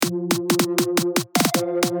You're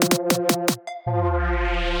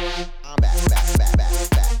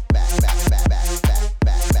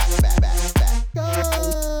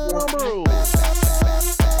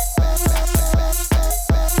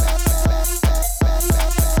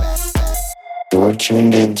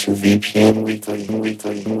tuned into VPN Weekly.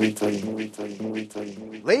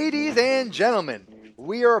 Ladies and gentlemen,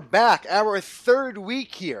 we are back, our third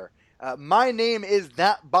week here. My name is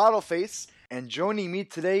That Bottleface, and joining me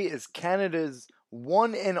today is Canada's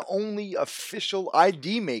one and only official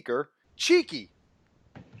ID maker, Cheeky.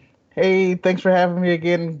 Hey, thanks for having me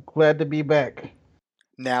again. Glad to be back.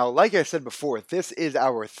 Now, like I said before, this is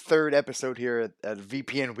our third episode here at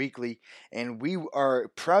VPN Weekly, and we are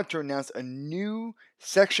proud to announce a new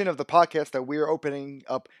section of the podcast that we are opening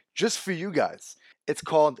up just for you guys. It's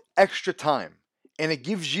called Extra Time, and it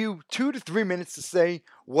gives you 2 to 3 minutes to say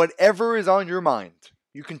whatever is on your mind.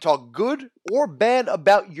 You can talk good or bad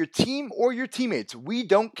about your team or your teammates. We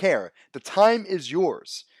don't care. The time is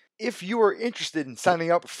yours. If you are interested in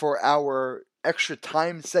signing up for our Extra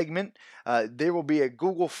Time segment, there will be a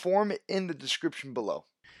Google form in the description below.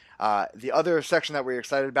 The other section that we're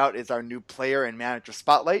excited about is our new player and manager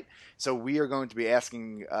spotlight. So we are going to be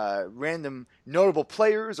asking random notable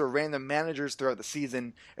players or random managers throughout the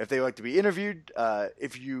season if they would like to be interviewed.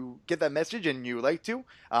 If you get that message and you would like to,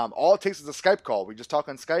 all it takes is a Skype call. We just talk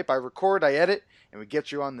on Skype, I record, I edit, and we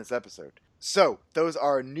get you on this episode. So those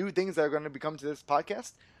are new things that are going to become to this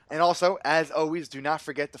podcast. And also, as always, do not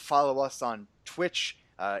forget to follow us on Twitch,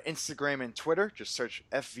 Instagram, and Twitter. Just search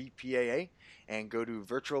FVPAA and go to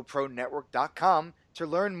virtualpronetwork.com to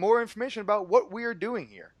learn more information about what we are doing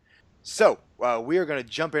here. So, we are going to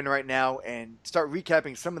jump in right now and start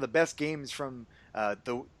recapping some of the best games from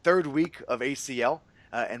the third week of ACL.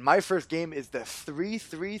 And my first game is the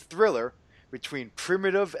 3-3 thriller between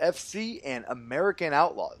Primitive FC and American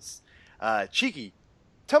Outlaws. Cheeky,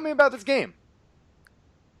 tell me about this game.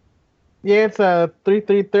 Yeah, it's a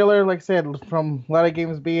 3-3 thriller. Like I said, from a lot of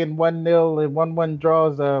games being 1-0 and 1-1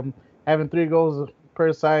 draws, having 3 goals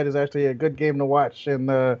per side is actually a good game to watch.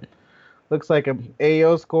 And looks like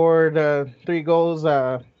AO scored 3 goals.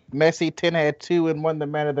 Messi 10 had 2 and won the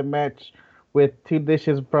man of the match with 2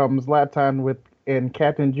 dishes from Zlatan. And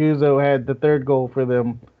Captain Juzo had the 3rd goal for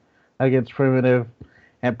them against Primitive.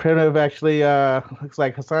 And Primitive actually looks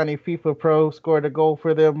like Hassani FIFA Pro scored a goal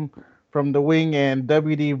for them from the wing, and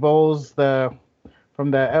WD Voles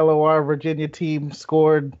from the LOR Virginia team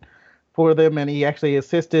scored for them, and he actually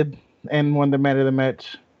assisted and won the man of the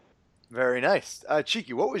match. Very nice.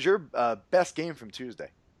 Cheeky, what was your best game from Tuesday?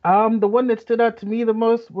 The one that stood out to me the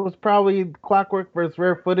most was probably Clockwork versus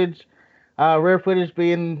Rare Footage. Rare Footage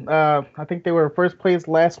being, I think they were first place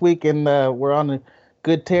last week and were on a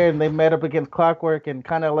good tear, and they met up against Clockwork, and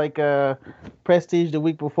kind of like Prestige the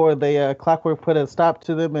week before, they Clockwork put a stop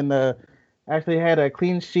to them and actually had a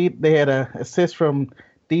clean sheet. They had an assist from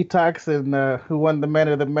Detox, and who won the man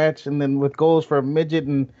of the match, and then with goals from Midget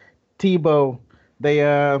and Tebow, they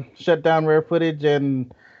shut down Rare Footage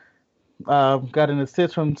and got an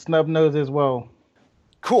assist from Snubnose as well.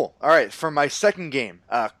 Cool. All right, for my second game,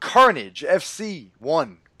 Carnage FC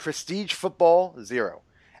 1, Prestige Football 0.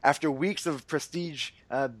 After weeks of Prestige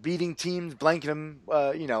beating teams, blanking them,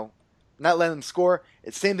 not letting them score,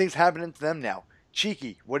 same thing's happening to them now.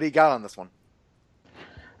 Cheeky, what do you got on this one?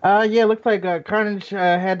 Yeah, looks like Carnage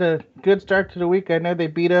had a good start to the week. I know they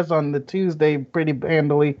beat us on the Tuesday pretty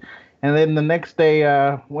handily. And then the next day,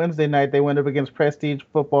 Wednesday night, they went up against Prestige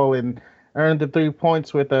Football and earned the 3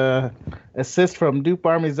 points with an assist from Dupe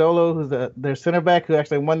Armizolo, who's their center back, who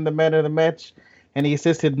actually won the man of the match. And he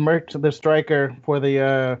assisted Merch, the striker, for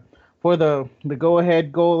the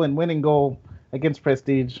go-ahead goal and winning goal against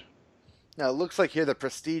Prestige. Now, it looks like here the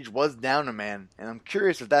Prestige was down a man, and I'm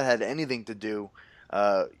curious if that had anything to do,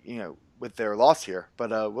 with their loss here. But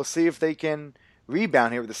we'll see if they can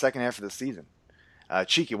rebound here with the second half of the season.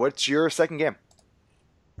 Cheeky, what's your second game?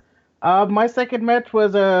 My second match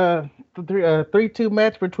was a 3-2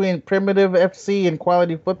 match between Primitive FC and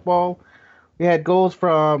Quality Football. We had goals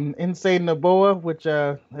from Insane Noboa, which,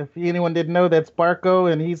 if anyone didn't know, that's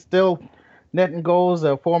Barco, and he's still netting goals.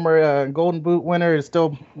 A former Golden Boot winner is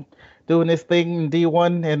still doing his thing in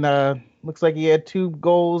D1, and looks like he had 2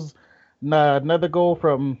 goals. Another goal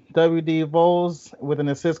from WD Voles with an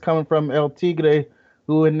assist coming from El Tigre,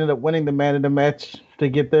 who ended up winning the man of the match to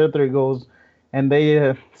get their 3 goals. And they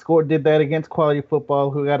did that against Quality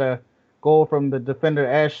Football, who got a goal from the defender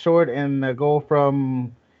Ash Short and a goal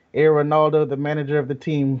from Ronaldo, the manager of the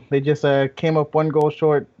team. They just came up 1 goal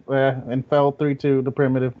short and fell 3-2 the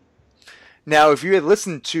Primitive. Now, if you had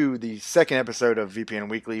listened to the second episode of VPN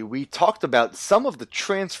Weekly, we talked about some of the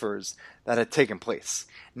transfers that had taken place.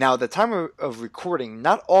 Now, at the time of recording,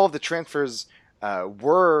 not all of the transfers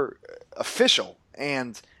were official,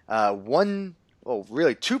 and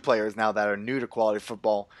two players now that are new to quality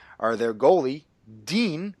football are their goalie,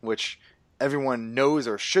 Dean, which everyone knows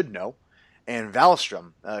or should know, and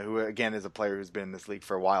Valstrom, who again is a player who's been in this league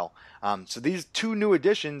for a while. So these two new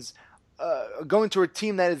additions going to a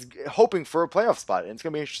team that is hoping for a playoff spot, and it's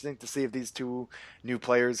going to be interesting to see if these two new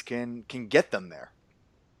players can get them there.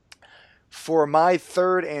 For my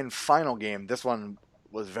third and final game, this one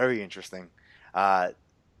was very interesting.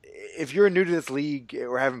 If you're new to this league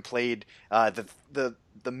or haven't played, the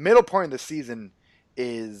middle part of the season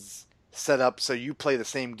is set up so you play the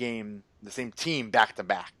same game, the same team back to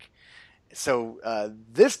back. So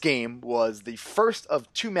this game was the first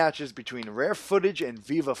of two matches between Rare Footage and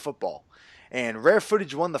Viva Football, and Rare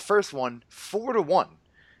Footage won the first one 4-1.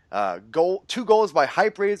 Two goals by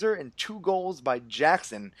Hyperaiser and 2 goals by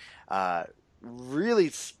Jackson.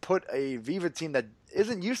 Really put a Viva team that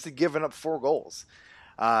isn't used to giving up 4 goals.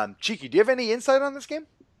 Cheeky, do you have any insight on this game?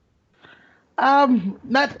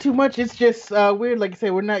 Not too much. It's just weird. Like I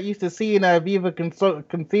said, we're not used to seeing Viva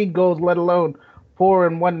concede goals, let alone 4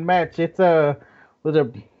 in one match. It's was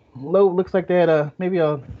a low. Looks like they had maybe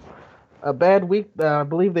a bad week. I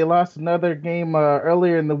believe they lost another game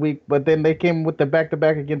earlier in the week, but then they came with the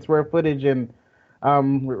back-to-back against Rare Footage, and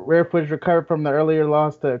Rare Footage recovered from the earlier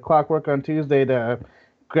loss to Clockwork on Tuesday to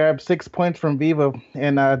grab 6 points from Viva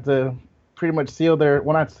and to pretty much seal their,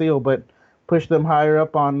 well, not seal, but push them higher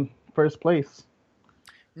up on first place.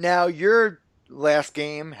 Now, your last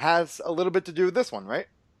game has a little bit to do with this one, right?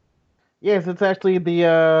 Yes, it's actually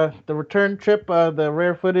the return trip, the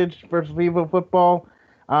Rare Footage versus Viva Football.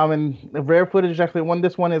 And the Rare Footage actually won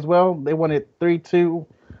this one as well. They won it 3-2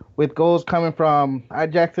 with goals coming from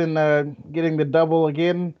Jackson getting the double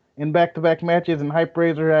again in back-to-back matches, and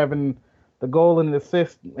Hyperaiser having the goal and the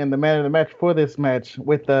assist and the man of the match for this match,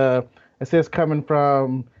 with the assist coming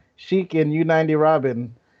from Sheik and U90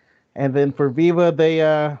 Robin. And then for Viva, they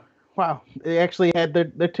actually had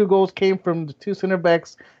their 2 goals came from the 2 center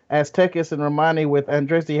backs, Aztecas and Romani, with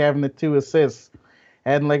Andresi having the 2 assists.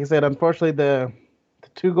 And like I said, unfortunately, the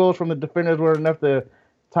 2 goals from the defenders were enough to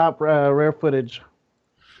top Rare Footage.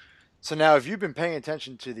 So now, if you've been paying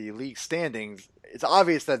attention to the league standings, it's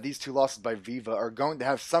obvious that these 2 losses by Viva are going to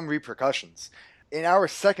have some repercussions. In our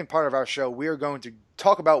second part of our show, we are going to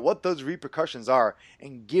talk about what those repercussions are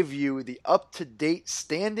and give you the up-to-date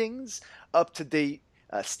standings, up-to-date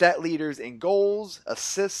stat leaders in goals,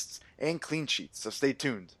 assists, and clean sheets. So stay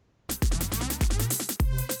tuned.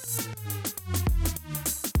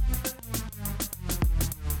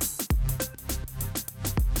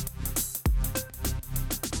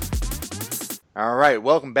 All right,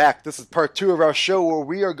 welcome back. This is part 2 of our show, where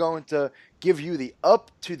we are going to give you the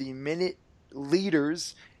up-to-the-minute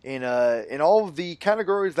leaders in all of the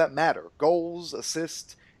categories that matter: goals,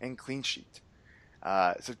 assist, and clean sheet.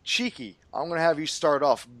 So, Cheeky, I'm going to have you start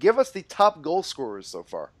off. Give us the top goal scorers so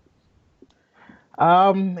far.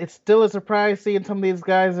 It's still a surprise seeing some of these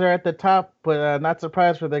guys are at the top, but not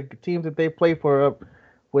surprised for the teams that they play for.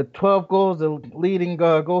 With 12 goals, the leading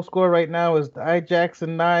goal scorer right now is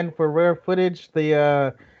Jackson 9 for Rare Footage.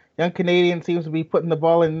 The young Canadian seems to be putting the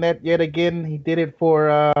ball in net yet again. He did it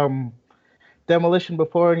for Demolition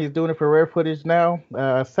before, and he's doing it for Rare Footage now.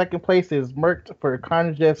 Second place is Mercked for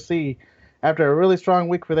Carnage FC. After a really strong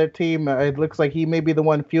week for their team, it looks like he may be the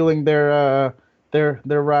one fueling their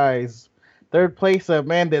rise. Third place, a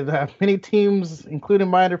man that many teams, including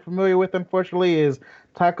mine, are familiar with, unfortunately, is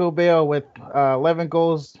Taco Bell with 11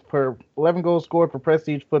 goals scored for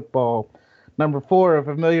Prestige Football. Number 4, a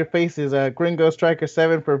familiar face, is Gringo Striker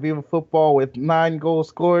 7 for Viva Football with 9 goals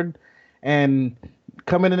scored. And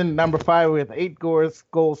coming in at number 5 with 8 goals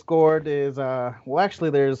scored is,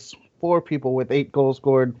 there's 4 people with 8 goals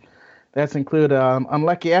scored. That's include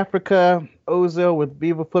Unlucky Africa, Ozil with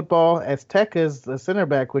Viva Football, Aztecas, the center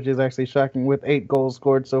back, which is actually shocking, with 8 goals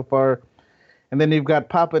scored so far. And then you've got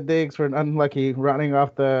Papa Diggs for an Unlucky, running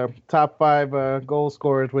off the top 5 goal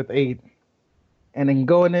scorers with 8. And then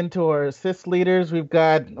going into our assist leaders, we've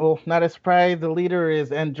got, not a surprise, the leader is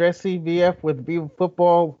Andresi VF with Viva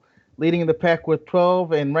Football, leading the pack with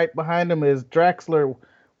 12. And right behind him is Draxler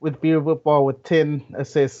with Viva Football with 10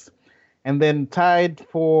 assists. And then tied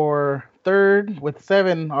for third with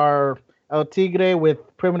 7 are El Tigre with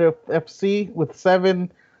Primitive FC with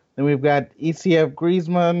 7. Then we've got ECF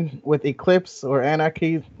Griezmann with Eclipse, or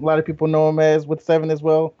Anarchy, a lot of people know him as, with 7 as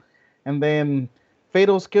well. And then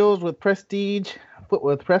Fatal Skills with Prestige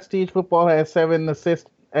Football has 7 assists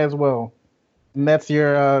as well. And that's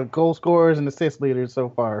your goal scorers and assist leaders so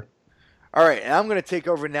far. All right, and I'm going to take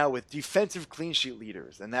over now with defensive clean sheet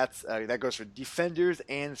leaders, and that goes for defenders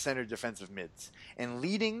and center defensive mids. And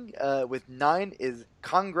leading with 9 is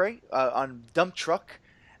Congre on dump truck.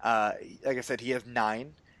 Like I said, he has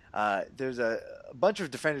 9. There's a bunch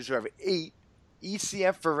of defenders who have 8.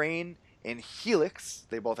 ECF Varane and Helix,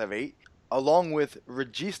 they both have 8, along with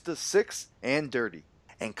Regista 6 and Dirty.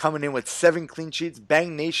 And coming in with 7 clean sheets,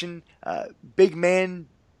 Bang Nation, Big Man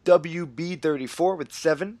WB34 with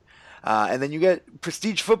 7. And then you get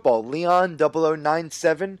Prestige Football, Leon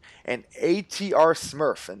 0097, and ATR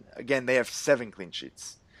Smurf. And again, they have 7 clean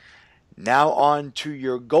sheets. Now on to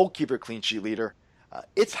your goalkeeper clean sheet leader.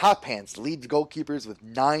 It's Hot Pants leads goalkeepers with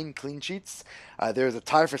 9 clean sheets. There's a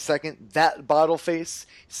tie for second. That Bottle Face,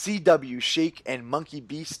 CW Shake, and Monkey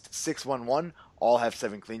Beast 611 all have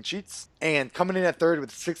 7 clean sheets. And coming in at third with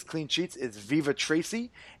 6 clean sheets is Viva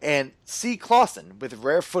Tracy and C. Clausen with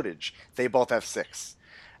Rare Footage. They both have 6.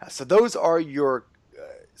 So those are your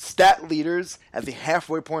stat leaders at the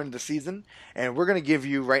halfway point of the season, and we're going to give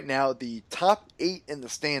you right now the top 8 in the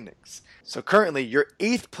standings. So currently, your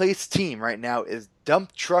 8th place team right now is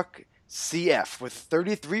Dump Truck CF with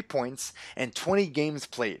 33 points and 20 games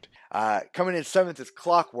played. Coming in 7th is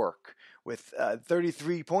Clockwork with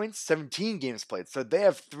 33 points, 17 games played. So they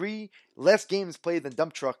have 3 less games played than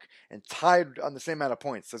Dump Truck and tied on the same amount of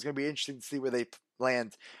points. So it's going to be interesting to see where they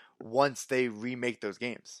land once they remake those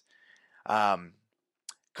games.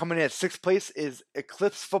 Coming in at 6th place is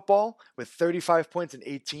Eclipse Football with 35 points and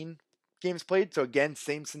 18 games played. So again,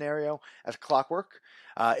 same scenario as Clockwork.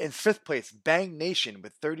 In 5th place, Bang Nation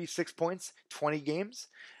with 36 points, 20 games.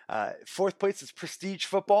 4th place is Prestige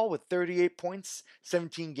Football with 38 points,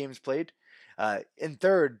 17 games played. In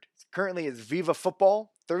 3rd, currently is Viva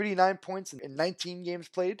Football, 39 points and 19 games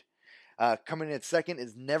played. Coming in at 2nd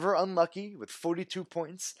is Never Unlucky with 42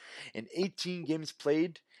 points and 18 games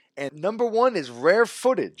played. And number 1 is Rare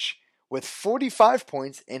Footage with 45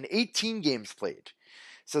 points and 18 games played.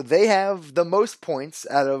 So they have the most points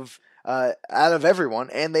out of everyone,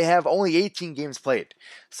 and they have only 18 games played.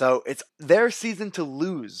 So it's their season to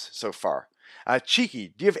lose so far.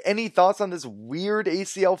 Cheeky, do you have any thoughts on this weird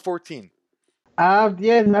ACL 14?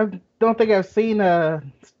 Yeah, I don't think I've seen a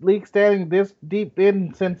league standing this deep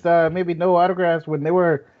in since maybe no autographs when they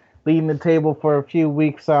were leading the table for a few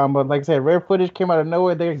weeks. But like I said, Rare Footage came out of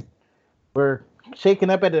nowhere. They were shaken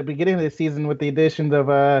up at the beginning of the season with the additions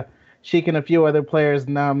of Sheik and a few other players.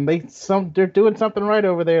 And they're doing something right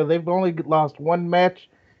over there. They've only lost 1 match,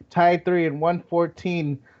 tied 3 and won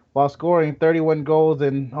 14, while scoring 31 goals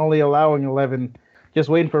and only allowing 11. Just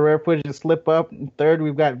waiting for Rare Footage to slip up. In 3rd,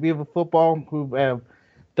 we've got Viva Football, who have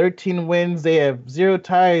 13 wins. They have 0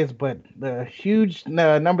 ties, but the huge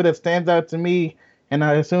number that stands out to me, and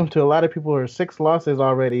I assume to a lot of people, are 6 losses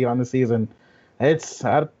already on the season.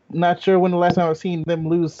 I'm not sure when the last time I've seen them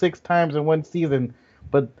lose 6 times in one season,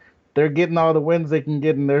 but they're getting all the wins they can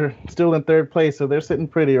get, and they're still in 3rd place, so they're sitting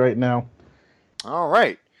pretty right now. All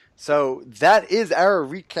right. So that is our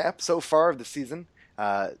recap so far of the season.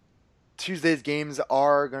 Tuesday's games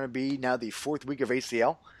are going to be now the 4th week of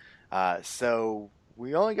ACL. So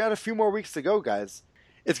we only got a few more weeks to go, guys.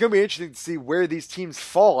 It's going to be interesting to see where these teams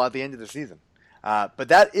fall at the end of the season. But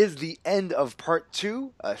that is the end of part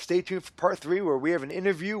 2. Stay tuned for part 3, where we have an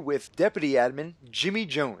interview with Deputy Admin Jimmy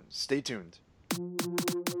Jones. Stay tuned.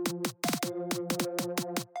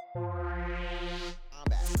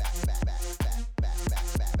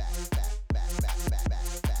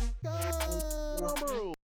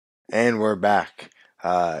 And we're back.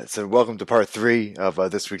 So welcome to part 3 of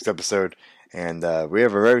this week's episode. And we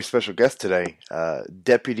have a very special guest today,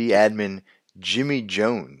 Deputy Admin Jimmy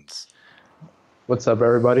Jones. What's up,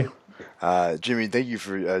 everybody? Jimmy, thank you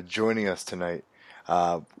for joining us tonight.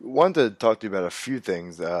 Wanted to talk to you about a few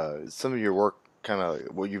things. Some of your work, kind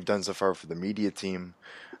of what you've done so far for the media team.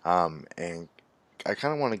 And I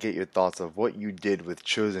kind of want to get your thoughts of what you did with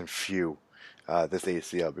Chosen Few this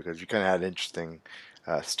ACL, because you kind of had an interesting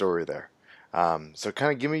story there. So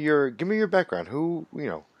kind of give me your background. Who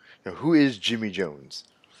is Jimmy Jones?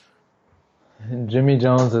 Jimmy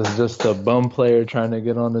Jones is just a bum player trying to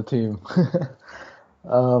get on the team.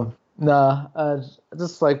 I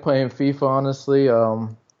just like playing FIFA, honestly.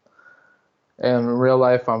 And in real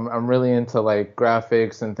life, I'm really into like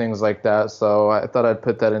graphics and things like that. So I thought I'd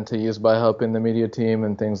put that into use by helping the media team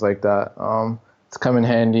and things like that. It's come in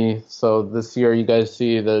handy. So this year, you guys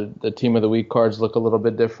see the Team of the Week cards look a little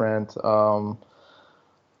bit different.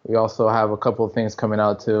 We also have a couple of things coming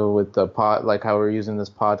out too with the like how we're using this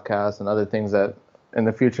podcast and other things that in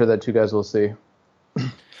the future that you guys will see.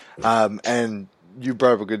 And you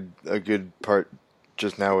brought up a good part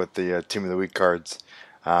just now with the Team of the Week cards.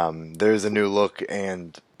 There's a new look,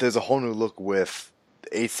 and there's a whole new look with the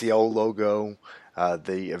ACL logo,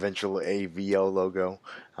 the eventual AVL logo.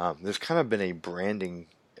 There's kind of been a branding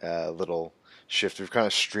little shift. We've kind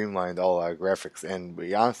of streamlined all our graphics, and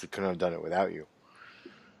we honestly couldn't have done it without you.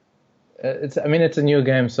 I mean, it's a new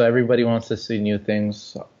game, so everybody wants to see new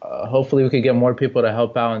things. Hopefully, we could get more people to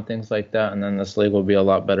help out and things like that, and then this league will be a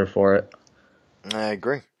lot better for it. I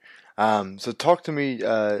agree. So talk to me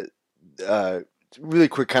really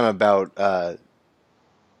quick kind of about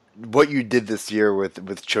what you did this year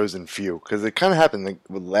with Chosen Few, because it kind of happened like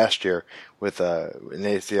with last year with an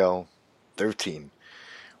ACL 13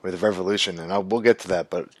 with Revolution, and we'll get to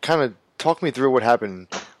that, but kind of talk me through what happened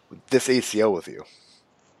with this ACL with you.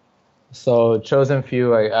 So Chosen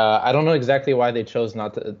Few, I don't know exactly why they chose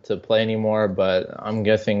not to play anymore, but I'm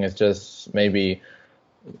guessing it's just maybe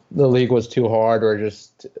the league was too hard or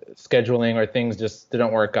just scheduling or things just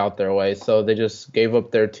didn't work out their way. So they just gave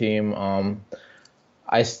up their team.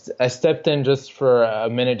 I stepped in just for a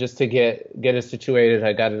minute just to get it situated.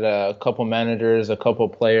 I got a couple managers, a couple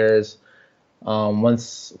players.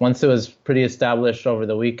 Once it was pretty established over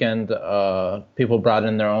the weekend, people brought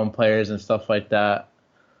in their own players and stuff like that.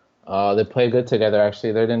 They played good together,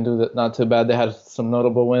 actually. They didn't do not too bad. They had some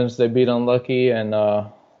notable wins. They beat Unlucky, and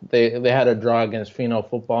they had a draw against Pheno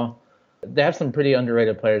Football. They have some pretty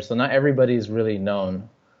underrated players, so not everybody's really known.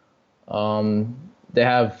 They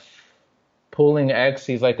have Pooling X.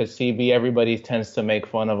 He's like a CB. Everybody tends to make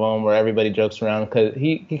fun of him, or everybody jokes around because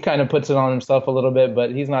he kind of puts it on himself a little bit,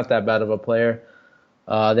 but he's not that bad of a player.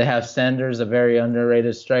 They have Sanders, a very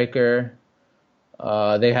underrated striker.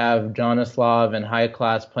 They have Jonislav and High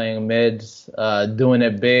Class playing mids, doing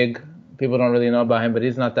it big. People don't really know about him, but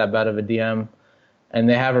he's not that bad of a DM. And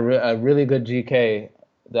they have a really good GK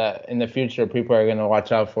that in the future people are going to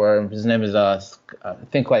watch out for. His name is, I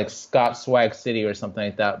think, like Scott Swag City or something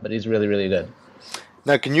like that, but he's really, really good.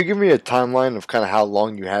 Now, can you give me a timeline of kind of how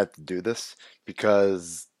long you had to do this?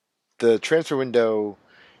 Because the transfer window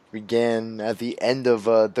began at the end of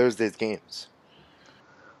Thursday's games.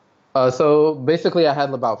 So basically, I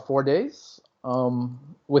had about 4 days.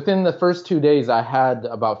 Within the first 2 days, I had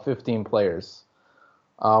about 15 players.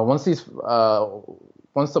 Once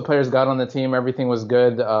the players got on the team, everything was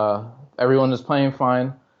good. Everyone was playing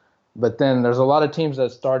fine. But then there's a lot of teams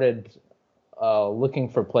that started looking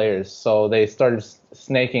for players. So they started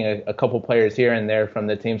snaking a couple players here and there from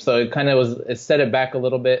the team. So it kind of it set it back a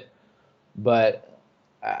little bit. But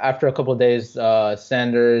after a couple of days,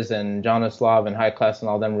 Sanders and Jonislav and High Class and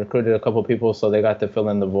all them recruited a couple people, so they got to fill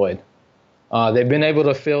in the void. They've been able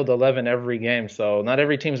to field 11 every game, so not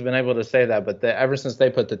every team's been able to say that, but ever since they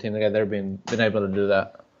put the team together, they've been able to do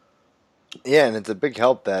that. Yeah, and it's a big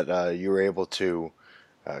help that you were able to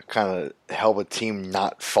kind of help a team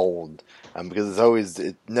not fold, because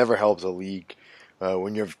it never helps a league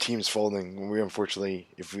when your team's folding. We unfortunately,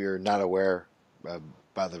 if you're not aware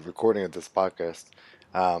by the recording of this podcast,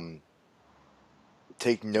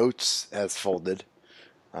 take notes as folded,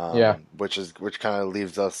 which kind of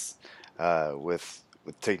leaves us with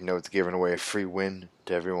take notes giving away a free win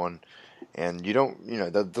to everyone, and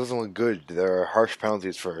that doesn't look good. There are harsh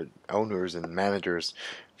penalties for owners and managers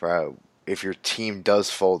for if your team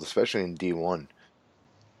does fold, especially in D1.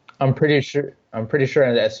 I'm pretty sure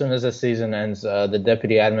as soon as the season ends, the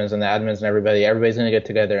deputy admins and the admins and everybody's going to get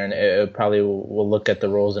together, and it probably will look at the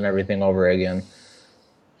rules and everything over again.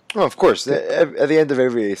 Well, of course, at the end of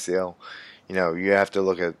every ACL, you have to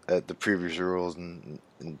look at the previous rules and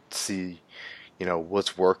see,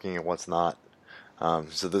 what's working and what's not.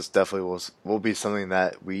 So this definitely will be something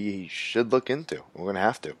that we should look into. We're going to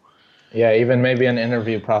have to. Yeah, even maybe an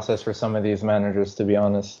interview process for some of these managers, to be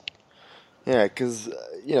honest. Yeah, because,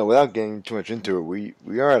 without getting too much into it,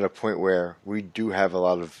 we are at a point where we do have a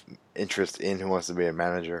lot of interest in who wants to be a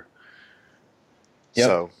manager. Yep.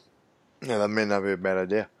 So, that may not be a bad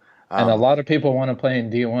idea. And a lot of people want to play in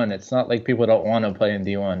D1. It's not like people don't want to play in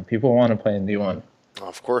D1. People want to play in D1.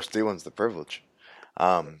 Of course, D1's the privilege.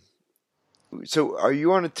 So, are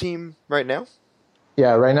you on a team right now?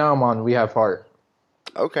 Yeah, right now I'm on We Have Heart.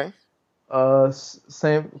 Okay.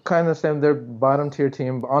 Same. They're bottom tier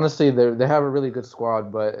team. Honestly, they have a really good squad,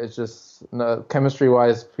 but it's just chemistry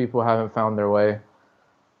wise, people haven't found their way.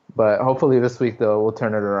 But hopefully this week we'll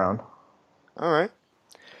turn it around. All right.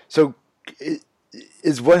 So,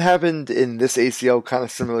 is what happened in this ACL kind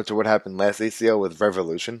of similar to what happened last ACL with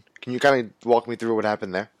Revolution? Can you kind of walk me through what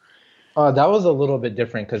happened there? That was a little bit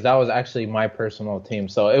different because that was actually my personal team.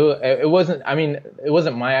 So it wasn't. I mean, it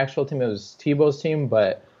wasn't my actual team. It was Tebow's team,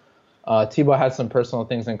 but Tebow had some personal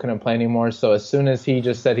things and couldn't play anymore. So as soon as he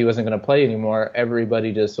just said he wasn't going to play anymore,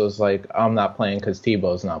 everybody just was like, I'm not playing because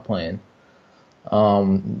Tebow's not playing.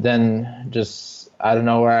 Then just out of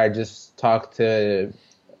nowhere, I just talked to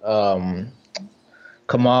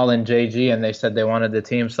Kamal and JG, and they said they wanted the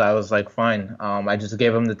team. So I was like, fine. I just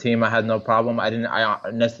gave them the team. I had no problem. I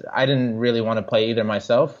didn't really want to play either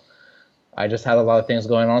myself. I just had a lot of things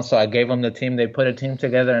going on. So I gave them the team. They put a team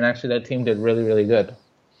together, and actually that team did really, really good.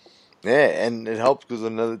 Yeah, and it helped because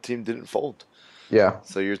another team didn't fold. Yeah.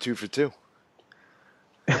 So you're 2 for 2.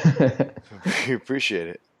 We appreciate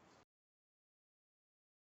it.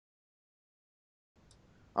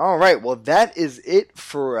 All right, well, that is it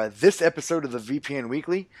for this episode of the VPN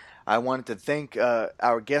Weekly. I wanted to thank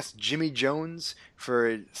our guest, Jimmy Jones,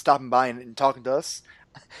 for stopping by and talking to us.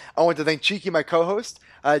 I want to thank Cheeky, my co-host.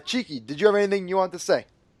 Cheeky, did you have anything you want to say?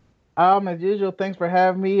 As usual, thanks for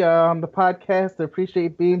having me on the podcast. I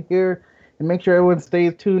appreciate being here, and make sure everyone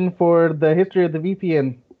stays tuned for the history of the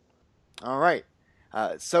VPN. All right.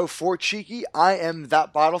 So for Cheeky, I am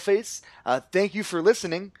That Bottleface. Thank you for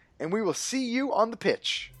listening, and we will see you on the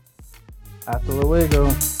pitch. Hasta luego.